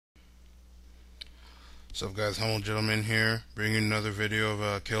What's up, guys? Humble Gentleman here, bringing you another video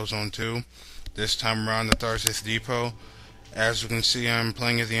of Killzone 2. This time around the Tharsis Depot. As you can see, I'm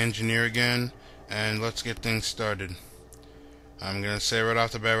playing as the engineer again, and let's get things started. I'm gonna say right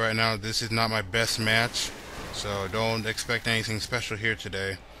off the bat right now, this is not my best match, so don't expect anything special here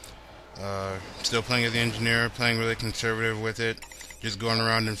today. Still playing as the engineer, playing really conservative with it, just going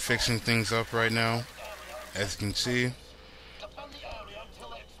around and fixing things up right now, as you can see.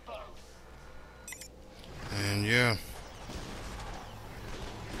 And yeah.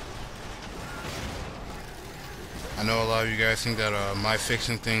 I know a lot of you guys think that my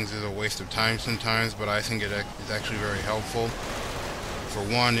fixing things is a waste of time sometimes, but I think it is actually very helpful. For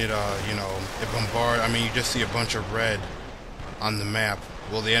one, it bombards. I mean, you just see a bunch of red on the map.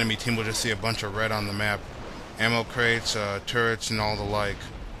 Well, the enemy team will just see a bunch of red on the map. Ammo crates, turrets, and all the like.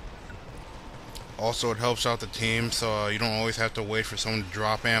 Also, it helps out the team, so you don't always have to wait for someone to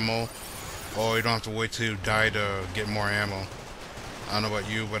drop ammo, or you don't have to wait till you die to get more ammo. I don't know about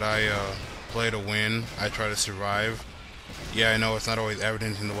you, but I play to win. I try to survive. Yeah, I know it's not always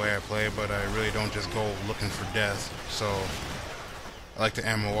evident in the way I play, but I really don't just go looking for death. So I like to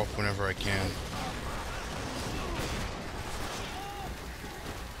ammo up whenever I can.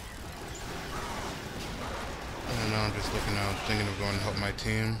 And now I'm just looking out, thinking of going to help my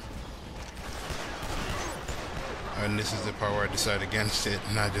team. And this is the part where I decide against it,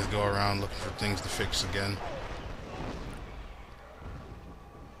 and I just go around looking for things to fix again.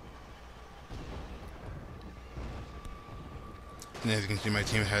 And as you can see, my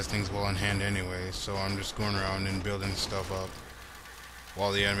team has things well in hand anyway, so I'm just going around and building stuff up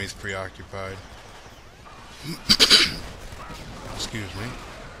while the enemy's preoccupied. Excuse me.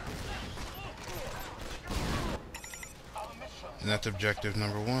 And that's objective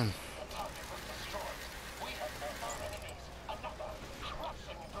number 1.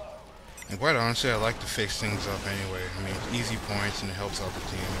 And quite honestly, I like to fix things up anyway. I mean, it's easy points and it helps out the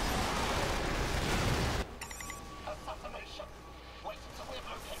team.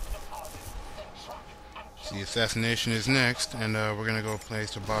 The assassination is next, and we're gonna go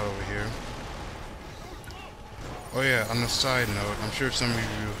place a bot over here. Oh yeah, on the side note, I'm sure some of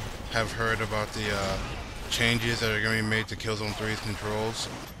you have heard about the changes that are gonna be made to Killzone 3's controls.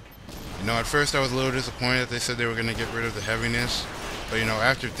 You know, at first I was a little disappointed that they said they were gonna get rid of the heaviness, but you know,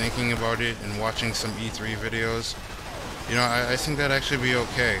 after thinking about it and watching some E3 videos, you know, I think that'd actually be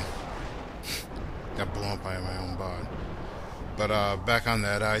okay. Got blown up by my own bot. But back on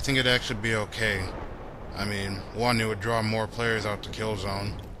that, I think it'd actually be okay. I mean, 1, it would draw more players out to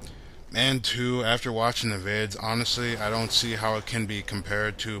Killzone, and 2, after watching the vids, honestly, I don't see how it can be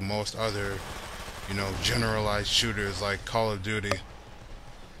compared to most other, you know, generalized shooters like Call of Duty.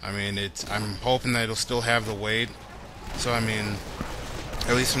 I mean, I'm hoping that it'll still have the weight, so I mean,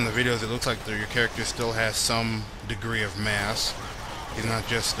 at least from the videos, it looks like your character still has some degree of mass. He's not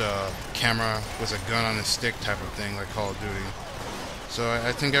just a camera with a gun on a stick type of thing like Call of Duty. So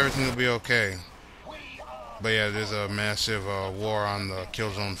I think everything will be okay. But yeah, there's a massive war on the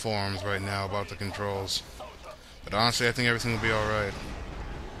Killzone forums right now about the controls. But honestly, I think everything will be alright.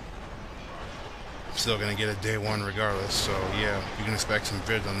 I'm still gonna get a day 1 regardless, so yeah, you can expect some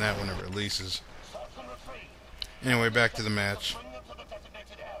vids on that when it releases. Anyway, back to the match.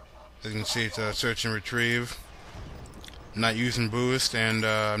 As you can see, it's a search and retrieve. I'm not using boost, and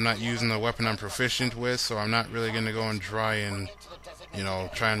I'm not using the weapon I'm proficient with, so I'm not really gonna go and try and, you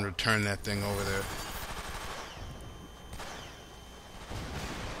know, try and return that thing over there.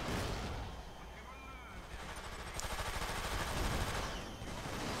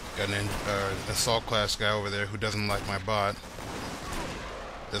 Got an assault class guy over there who doesn't like my bot.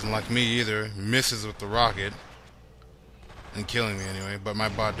 Doesn't like me either. Misses with the rocket. And killing me anyway. But my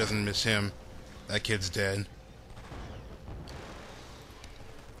bot doesn't miss him. That kid's dead.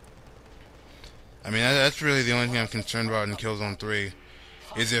 I mean, that's really the only thing I'm concerned about in Killzone 3.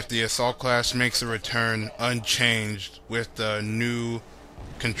 Is if the assault class makes a return unchanged with the new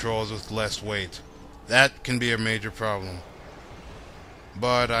controls with less weight. That can be a major problem.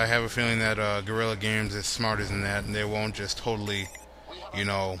 But I have a feeling that Guerrilla Games is smarter than that, and they won't just totally, you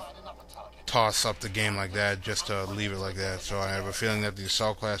know, toss up the game like that just to leave it like that. So I have a feeling that the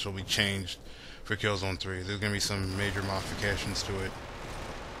assault class will be changed for Killzone 3. There's going to be some major modifications to it.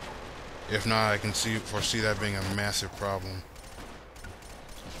 If not, I can foresee that being a massive problem.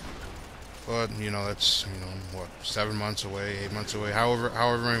 But, you know, that's, you know, what, 7 months away, 8 months away, however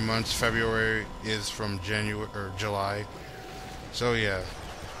many months February is from January or July. So yeah,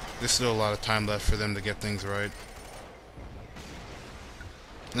 there's still a lot of time left for them to get things right.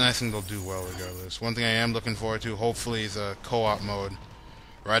 And I think they'll do well regardless. One thing I am looking forward to, hopefully, is a co-op mode.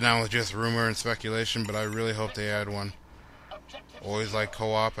 Right now it's just rumor and speculation, but I really hope they add one. Always like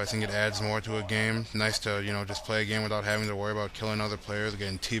co-op. I think it adds more to a game. Nice to, just play a game without having to worry about killing other players,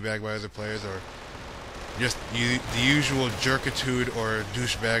 getting teabagged by other players, or just the usual jerkitude or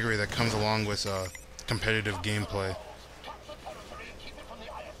douchebaggery that comes along with competitive gameplay.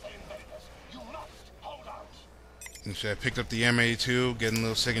 And so I picked up the M82, getting a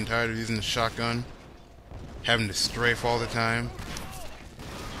little sick and tired of using the shotgun, having to strafe all the time.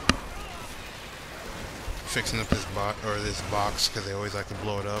 Fixing up this box because they always like to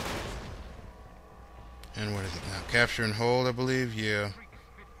blow it up. And what is it now? Capture and hold, I believe. Yeah.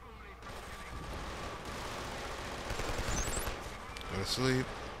 Go to sleep.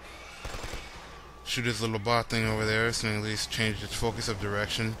 Shoot this little bot thing over there, so at least change its focus of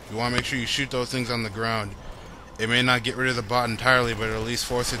direction. You want to make sure you shoot those things on the ground. It may not get rid of the bot entirely, but it'll at least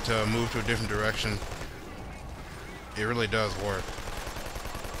force it to move to a different direction. It really does work.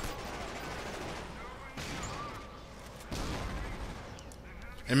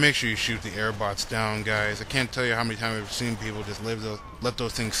 And make sure you shoot the air bots down, guys. I can't tell you how many times I've seen people just let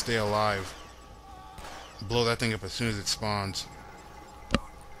those things stay alive. Blow that thing up as soon as it spawns.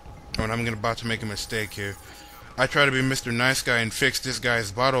 Oh, and I'm about to make a mistake here. I try to be Mr. Nice Guy and fix this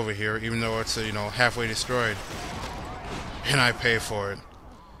guy's bot over here, even though it's halfway destroyed. And I pay for it.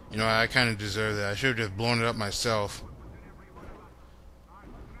 I kind of deserve that. I should have just blown it up myself.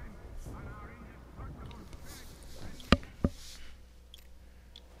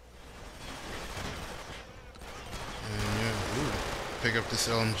 Pick up this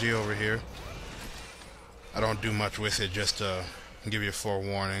LMG over here. I don't do much with it, just to give you a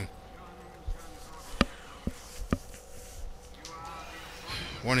forewarning.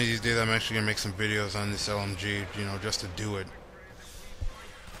 One of these days I'm actually going to make some videos on this LMG, just to do it.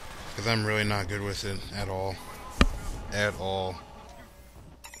 Because I'm really not good with it at all. At all.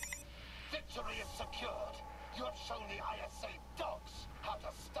 Victory is secured. You have shown the ISA dogs how to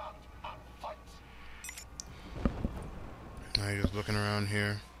stand and fight. Now you're just looking around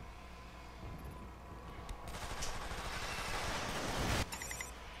here.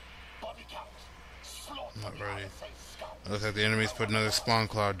 Body count. Not ready. Looks like the enemies put another spawn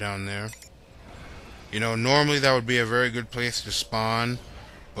cloud down there. Normally that would be a very good place to spawn,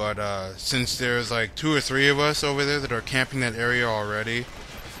 but since there's like 2 or 3 of us over there that are camping that area already,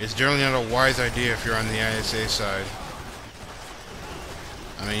 it's generally not a wise idea if you're on the ISA side.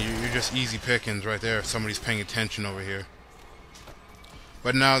 I mean, you're just easy pickings right there if somebody's paying attention over here.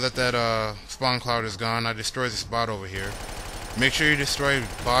 But now that spawn cloud is gone, I destroy this bot over here. Make sure you destroy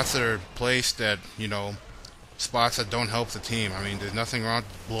bots that are placed at, spots that don't help the team. I mean, there's nothing wrong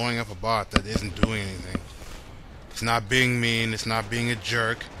with blowing up a bot that isn't doing anything. It's not being mean, it's not being a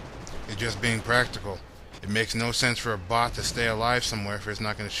jerk, it's just being practical. It makes no sense for a bot to stay alive somewhere if it's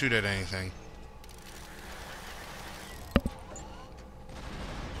not going to shoot at anything.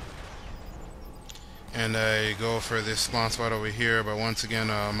 And I go for this spawn spot over here, but once again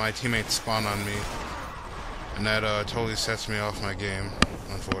my teammates spawn on me. And that totally sets me off my game,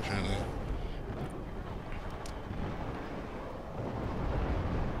 unfortunately.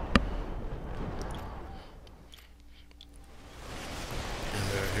 And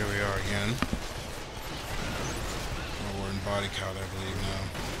here we are again. Oh, we're in body count, I believe now.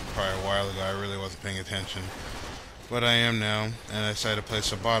 Probably a while ago, I really wasn't paying attention. But I am now, and I decided to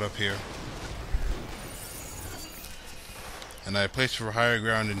place a bot up here. And I placed it for higher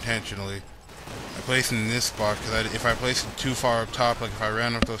ground intentionally. I placed it in this spot because if I placed it too far up top, like if I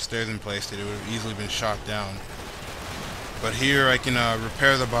ran up those stairs and placed it, it would have easily been shot down. But here I can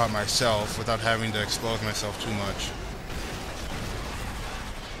repair the bot myself without having to expose myself too much.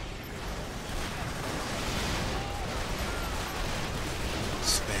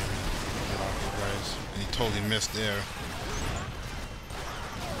 Spamming. Oh, guys. And he totally missed there.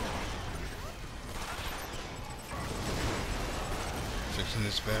 Fixing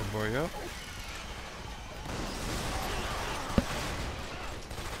this bad boy up.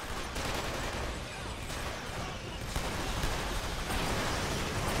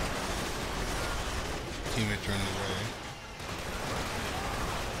 Teammate turned away.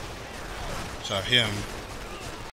 Saw him.